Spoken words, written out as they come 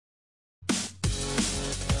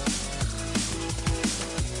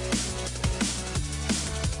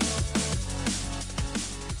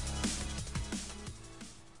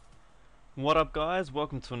What up guys,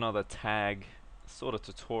 welcome to another tag sort of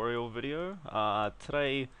tutorial video.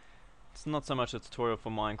 Today it's not so much a tutorial for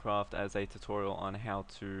Minecraft as a tutorial on how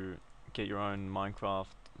to get your own Minecraft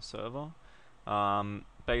server.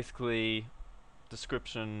 Basically,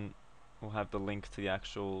 description will have the link to the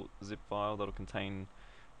actual zip file that'll contain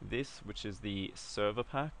this, which is the server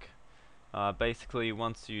pack. Basically,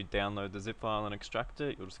 once you download the zip file and extract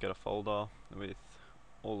it, you'll just get a folder with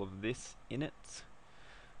all of this in it.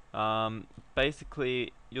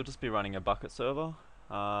 Basically, you'll just be running a bucket server.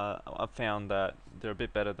 I've found that they're a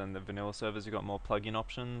bit better than the vanilla servers. You've got more plugin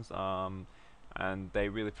options, and they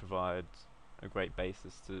really provide a great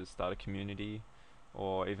basis to start a community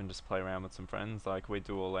or even just play around with some friends. Like, we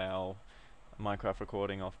do all our Minecraft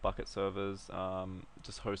recording off bucket servers,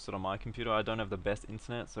 just hosted on my computer. I don't have the best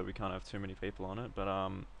internet, so we can't have too many people on it,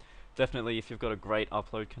 but definitely if you've got a great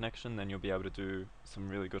upload connection, then you'll be able to do some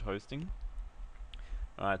really good hosting.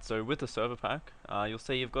 Alright, so with the server pack, you'll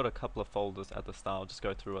see you've got a couple of folders at the start. I'll just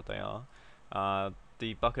go through what they are.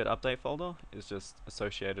 The bucket update folder is just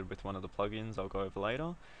associated with one of the plugins I'll go over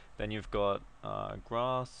later. Then you've got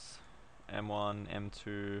grass, M1,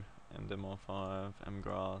 M2, MDemo5,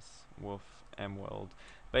 mgrass, woof, mworld.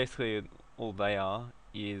 Basically, all they are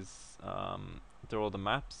is they're all the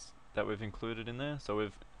maps that we've included in there. So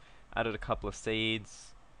we've added a couple of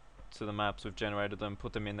seeds to the maps, we've generated them,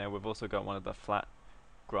 put them in there. We've also got one of the flat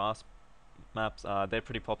grass maps. They're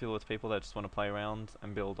pretty popular with people that just want to play around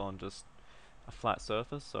and build on just a flat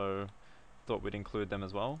surface, so thought we'd include them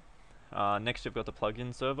as well. Next you've got the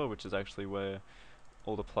plugin server, which is actually where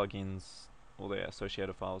all the plugins, all the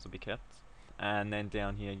associated files will be kept. And then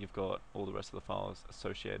down here you've got all the rest of the files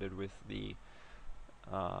associated with the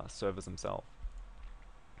servers themselves.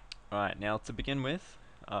 Alright, now to begin with,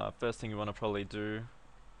 first thing you want to probably do,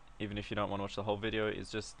 even if you don't want to watch the whole video, is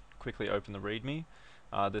just quickly open the Readme.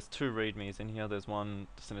 There's two Readmes in here. There's one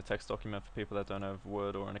just in a text document for people that don't have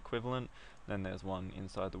Word or an equivalent. Then there's one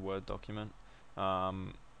inside the Word document.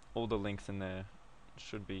 All the links in there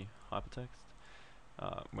should be hypertext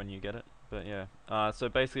when you get it. But yeah, so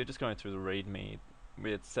basically just going through the Readme,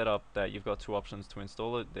 it's set up that you've got two options to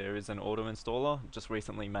install it. There is an auto installer just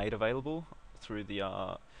recently made available through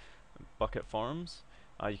the Bucket forums.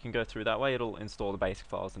 You can go through that way. It'll install the basic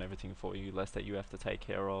files and everything for you, less that you have to take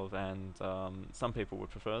care of, and some people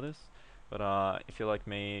would prefer this, but if you're like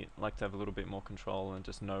me, like to have a little bit more control and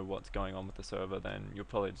just know what's going on with the server, then you'll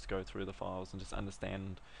probably just go through the files and just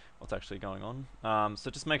understand what's actually going on.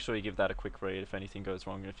 So just make sure you give that a quick read if anything goes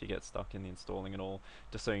wrong, if you get stuck in the installing and all,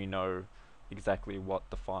 just so you know exactly what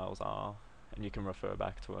the files are and you can refer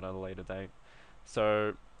back to it at a later date.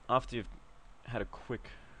 So after you've had a quick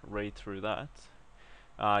read through that,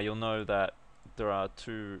 you'll know that there are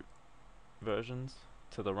two versions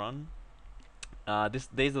to the run.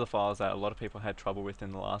 These are the files that a lot of people had trouble with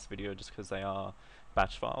in the last video, just because they are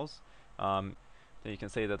batch files. You can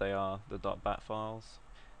see that they are the .bat files.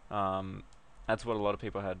 That's what a lot of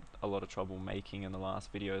people had a lot of trouble making in the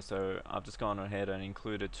last video, so I've just gone ahead and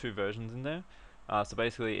included two versions in there. So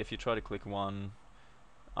basically, if you try to click one,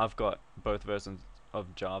 I've got both versions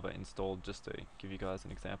of Java installed just to give you guys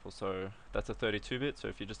an example. So that's a 32-bit, so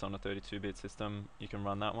if you're just on a 32-bit system, you can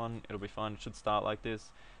run that one. It'll be fine. It should start like this,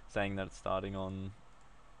 saying that it's starting on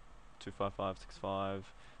 255.65.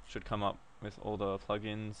 Should come up with all the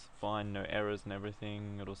plugins fine, no errors and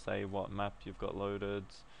everything. It'll say what map you've got loaded.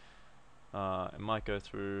 It might go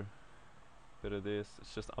through a bit of this.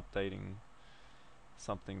 It's just updating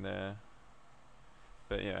something there,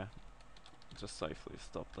 but yeah, just safely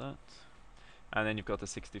stop that. And then you've got the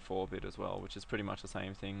 64-bit as well, which is pretty much the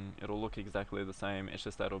same thing. It'll look exactly the same, it's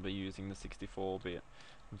just that it'll be using the 64-bit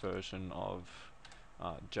version of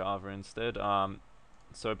Java instead.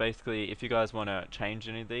 So basically, if you guys want to change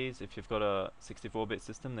any of these, if you've got a 64-bit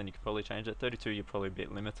system, then you can probably change it. 32, you're probably a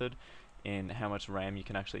bit limited in how much RAM you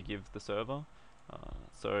can actually give the server.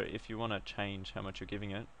 So if you want to change how much you're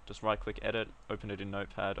giving it, just right-click Edit, open it in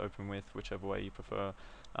Notepad, open with, whichever way you prefer.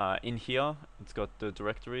 In here, it's got the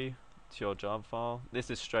directory to your Java file. This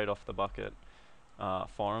is straight off the Bucket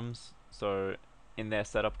forums, so in their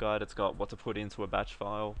setup guide it's got what to put into a batch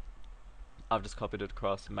file. I've just copied it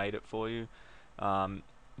across, made it for you.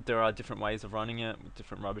 There are different ways of running it with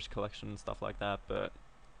different rubbish collection and stuff like that, but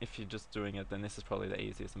if you're just doing it, then this is probably the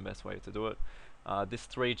easiest and best way to do it. This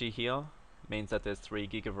 3G here means that there's 3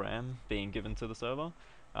 gig of RAM being given to the server,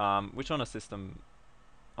 which on a system,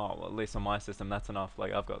 well, at least on my system, that's enough.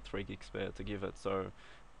 Like, I've got 3 gig spare to give it, so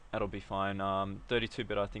that'll be fine.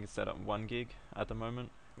 32-bit I think is set at 1 gig at the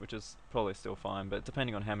moment, which is probably still fine, but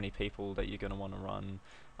depending on how many people that you're going to want to run,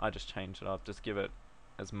 I just change it up, just give it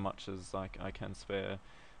as much as I can spare,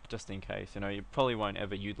 just in case. You know, you probably won't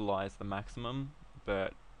ever utilize the maximum,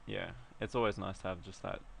 but yeah, it's always nice to have just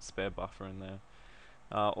that spare buffer in there.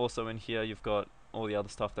 Also in here you've got all the other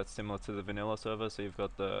stuff that's similar to the vanilla server. So you've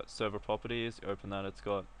got the server properties. You open that, it's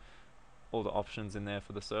got all the options in there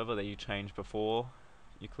for the server that you change before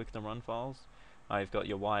you click the run files. You've got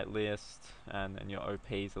your whitelist and then your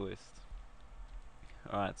OPs list.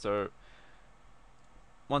 Alright, so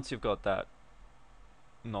once you've got that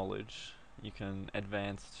knowledge, you can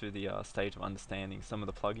advance to the stage of understanding some of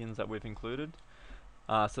the plugins that we've included.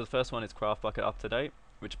 So the first one is Craft Bucket Up to Date,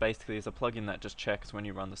 which basically is a plugin that just checks when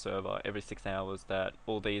you run the server every 6 hours that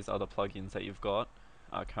all these other plugins that you've got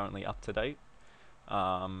are currently up to date.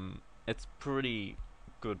 It's pretty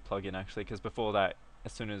good plugin actually, because before that,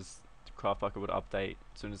 as soon as Craft Bucket would update,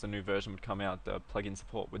 as soon as a new version would come out, the plugin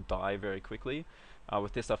support would die very quickly.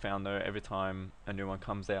 With this I found though, every time a new one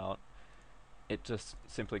comes out, it just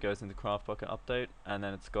simply goes into Craft Bucket Update, and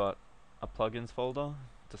then it's got a plugins folder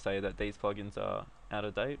to say that these plugins are out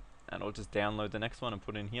of date, and I'll just download the next one and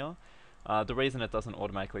put it in here. The reason it doesn't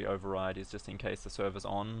automatically override is just in case the server's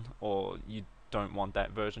on or you don't want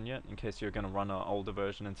that version yet, in case you're going to run an older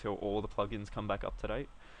version until all the plugins come back up to date.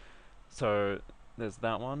 So there's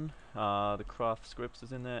that one. The craft scripts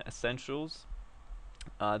is in there. Essentials.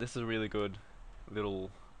 This is a really good little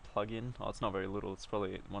plugin. Oh, it's not very little, it's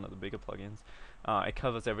probably one of the bigger plugins. It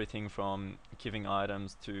covers everything from giving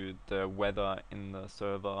items to the weather in the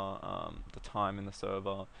server, the time in the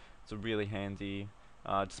server. It's really handy.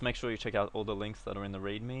 Just make sure you check out all the links that are in the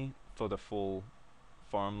Readme for the full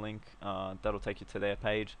forum link. That'll take you to their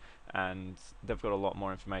page, and they've got a lot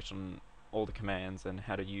more information on all the commands and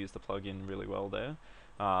how to use the plugin really well there.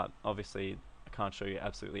 Obviously, I can't show you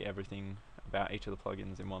absolutely everything about each of the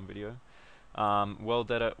plugins in one video.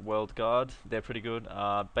 Worldedit, WorldGuard, they're pretty good.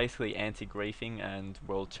 Basically anti-griefing and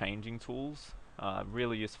world-changing tools.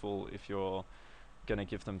 Really useful if you're going to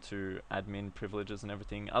give them to admin privileges and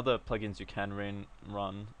everything. Other plugins you can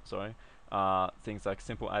run, things like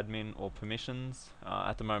simple admin or permissions.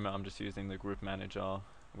 At the moment I'm just using the group manager,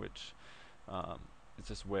 which is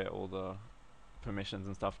just where all the permissions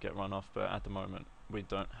and stuff get run off, but at the moment we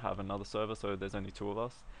don't have another server, so there's only 2 of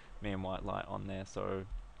us, me and Whitelight, on there. So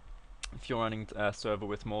if you're running a server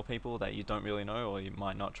with more people that you don't really know or you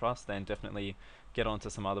might not trust, then definitely get onto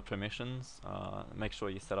some other permissions. Make sure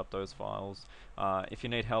you set up those files. If you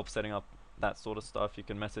need help setting up that sort of stuff, you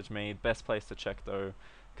can message me. Best place to check though,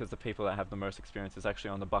 because the people that have the most experience is actually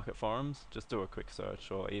on the Bucket forums. Just do a quick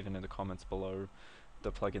search, or even in the comments below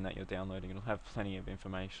the plugin that you're downloading. It'll have plenty of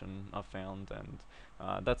information I've found, and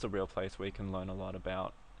that's a real place where you can learn a lot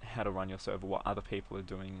about how to run your server, what other people are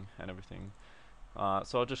doing and everything.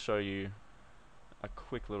 So I'll just show you a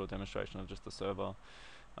quick little demonstration of just the server.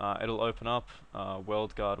 It'll open up,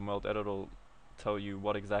 WorldGuard and Worldedit will tell you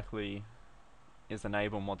what exactly is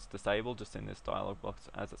enabled and what's disabled just in this dialog box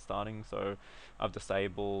as it's starting. So I've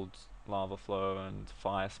disabled lava flow and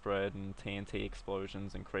fire spread and TNT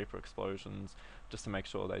explosions and creeper explosions just to make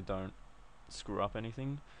sure they don't screw up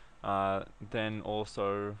anything. Then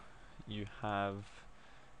also you have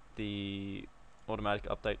the automatic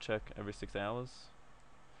update check every 6 hours,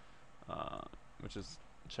 which is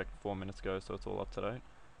checked 4 minutes ago, so it's all up to date.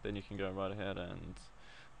 Then you can go right ahead and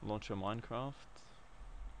launch your Minecraft.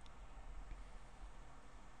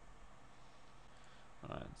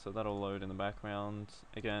 Alright, so that'll load in the background.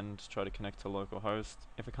 Again, just try to connect to localhost.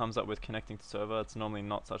 If it comes up with connecting to server, it's normally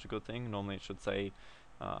not such a good thing. Normally it should say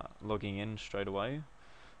logging in straight away.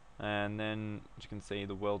 And then, as you can see,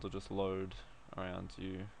 the world will just load around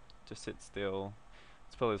you. Just sit still.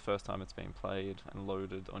 It's probably the first time it's been played and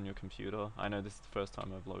loaded on your computer. I know this is the first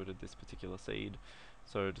time I've loaded this particular seed,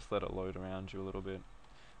 so just let it load around you a little bit.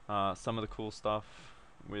 Some of the cool stuff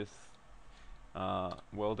with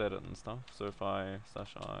Worldedit and stuff. So if I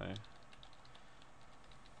 /I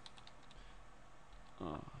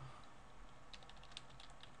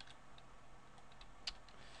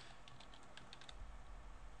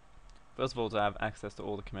first of all, to have access to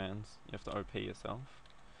all the commands, you have to OP yourself,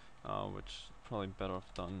 which is probably better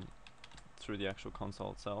off done through the actual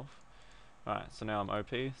console itself. Alright, so now I'm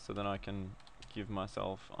OP, so then I can give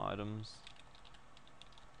myself items.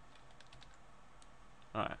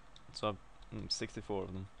 Alright, so I've 64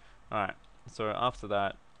 of them. Alright, so after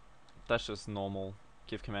that, that's just normal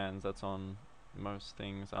give commands, that's on most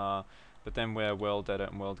things. But then where Worldedit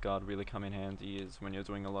and WorldGuard really come in handy is when you're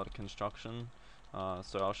doing a lot of construction.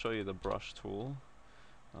 So I'll show you the brush tool.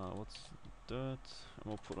 What's dirt? And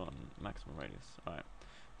we'll put on maximum radius. Alright,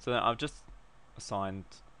 so then I've just assigned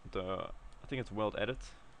I think it's Worldedit,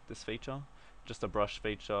 this feature, just a brush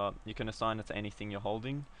feature. You can assign it to anything you're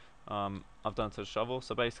holding. I've done it to the shovel,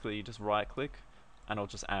 so basically you just right click and it'll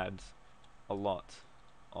just add a lot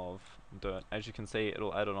of dirt. As you can see,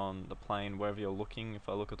 it'll add it on the plane wherever you're looking. If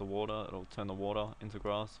I look at the water, it'll turn the water into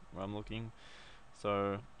grass where I'm looking.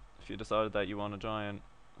 So if you decided that you want a giant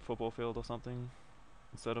football field or something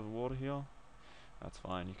instead of water here, that's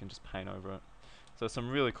fine, you can just paint over it. So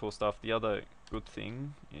some really cool stuff. The other good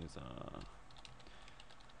thing is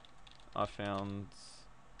I found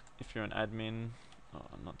if you're an admin,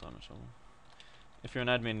 I'm not diamond shovel. If you're an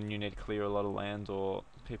admin and you need to clear a lot of land, or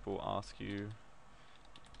people ask you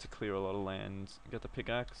to clear a lot of land, get the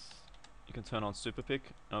pickaxe. You can turn on super pick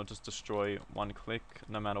and it'll just destroy one click,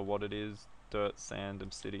 no matter what it is. Dirt, sand,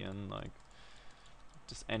 obsidian, like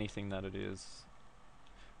just anything that it is.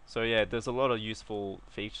 So yeah, there's a lot of useful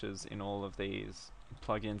features in all of these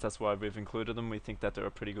plugins. That's why we've included them. We think that they're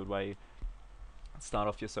a pretty good way to start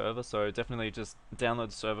off your server. So definitely just download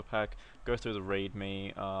the server pack, go through the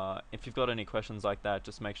Readme. If you've got any questions like that,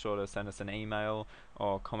 just make sure to send us an email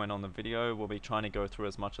or comment on the video. We'll be trying to go through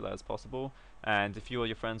as much of that as possible. And if you or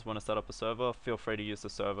your friends want to set up a server, feel free to use the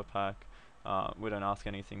server pack. We don't ask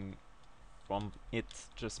anything from it,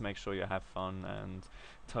 just make sure you have fun and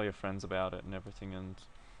tell your friends about it and everything, and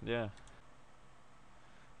yeah.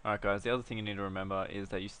 Alright guys, the other thing you need to remember is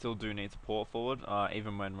that you still do need to port forward,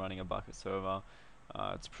 even when running a bucket server.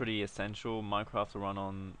 It's pretty essential. Minecraft will run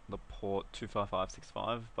on the port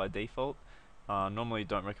 25565 by default. Normally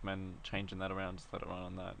don't recommend changing that around, just let it run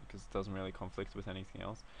on that because it doesn't really conflict with anything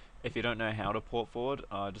else. If you don't know how to port forward,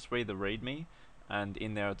 just read the Readme, and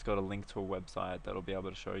in there it's got a link to a website that'll be able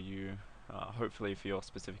to show you, hopefully for your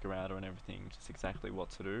specific router and everything, just exactly what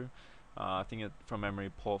to do. I think it, from memory,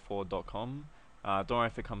 portforward.com. Don't worry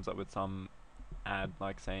if it comes up with some ad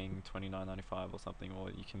like saying $29.95 or something, or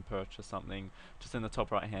you can purchase something. Just in the top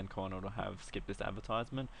right hand corner it'll have skip this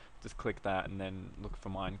advertisement. Just click that and then look for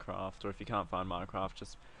Minecraft, or if you can't find Minecraft,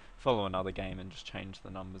 just follow another game and just change the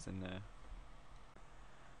numbers in there.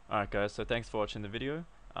 Alright guys, so thanks for watching the video.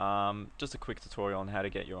 Just a quick tutorial on how to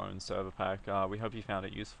get your own server pack. We hope you found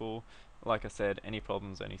it useful. Like I said, any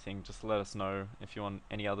problems, anything, just let us know. If you want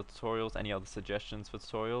any other tutorials, any other suggestions for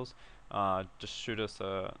tutorials, just shoot us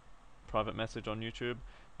a private message on YouTube.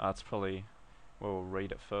 It's probably, we'll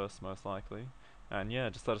read it first most likely. And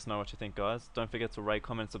yeah, just let us know what you think guys. Don't forget to rate,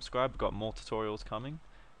 comment, subscribe. We've got more tutorials coming.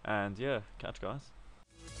 And yeah, catch guys.